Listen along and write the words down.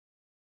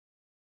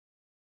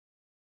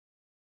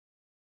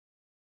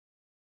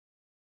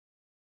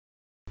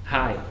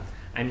Hi,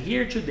 I'm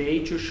here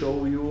today to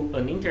show you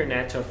an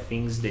Internet of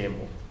Things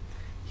demo.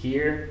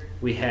 Here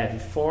we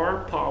have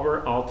 4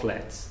 power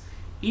outlets.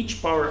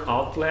 Each power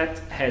outlet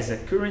has a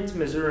current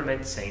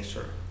measurement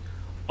sensor.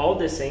 All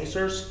the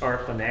sensors are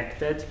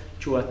connected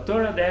to a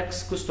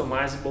Toradex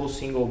customizable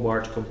single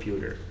board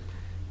computer.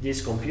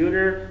 This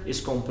computer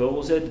is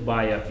composed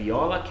by a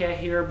Viola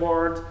carrier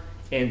board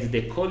and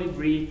the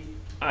Colibri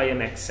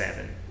i.MX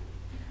 7.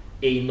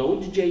 A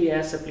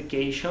Node.js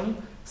application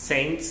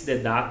sends the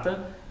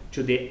data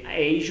to the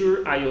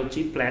Azure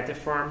IoT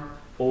platform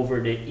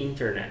over the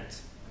internet.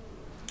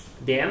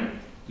 Then,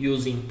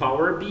 using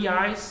Power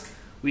BIs,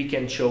 we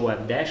can show a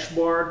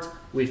dashboard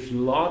with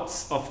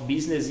lots of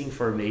business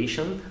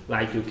information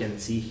like you can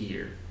see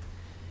here.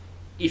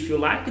 If you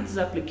like this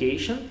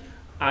application,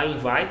 I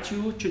invite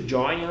you to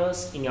join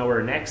us in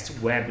our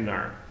next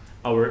webinar.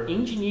 Our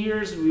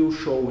engineers will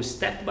show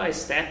step by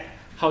step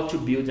how to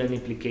build an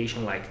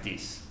application like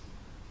this.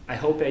 I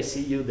hope I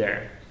see you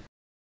there.